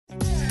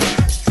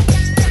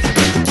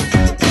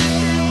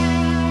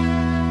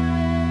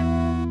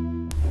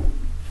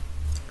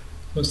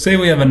So say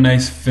we have a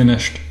nice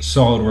finished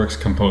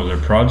SOLIDWORKS Composer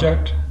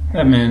project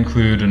that may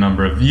include a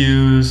number of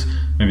views,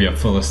 maybe a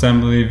full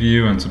assembly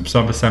view and some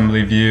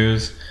sub-assembly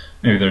views.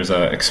 Maybe there's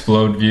a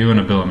explode view and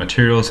a bill of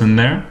materials in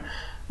there,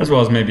 as well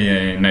as maybe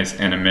a nice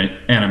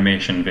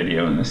animation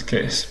video in this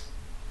case.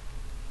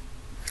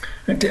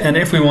 And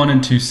if we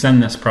wanted to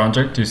send this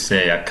project to,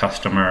 say, a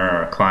customer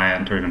or a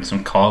client or even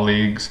some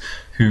colleagues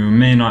who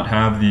may not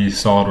have the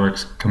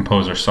SOLIDWORKS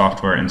Composer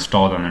software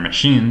installed on their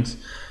machines,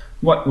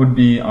 what would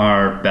be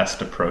our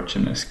best approach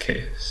in this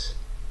case?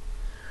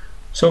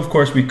 So of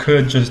course we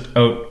could just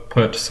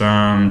output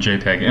some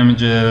JPEG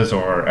images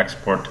or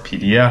export to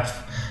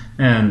PDF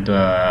and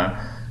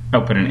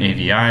output an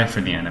AVI for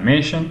the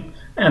animation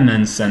and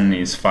then send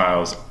these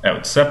files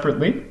out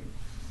separately.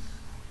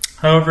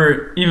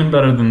 However, even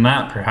better than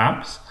that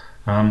perhaps,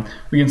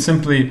 we can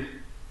simply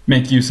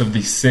make use of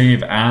the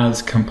Save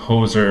As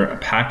Composer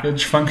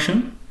package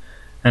function.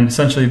 And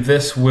essentially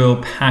this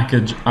will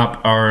package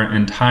up our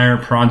entire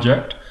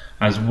project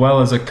as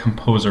well as a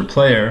composer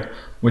player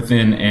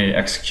within a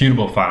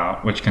executable file,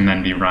 which can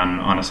then be run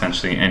on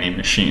essentially any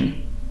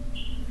machine.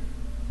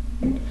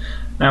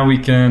 Now we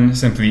can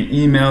simply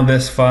email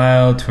this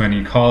file to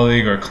any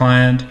colleague or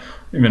client,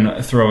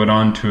 even throw it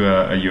onto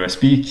a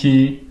USB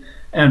key,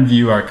 and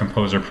view our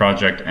composer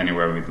project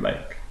anywhere we'd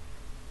like.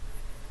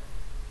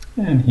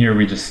 And here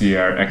we just see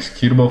our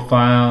executable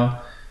file.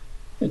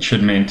 It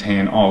should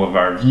maintain all of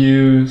our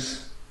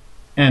views,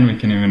 and we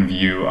can even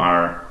view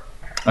our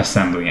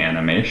assembly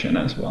animation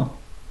as well.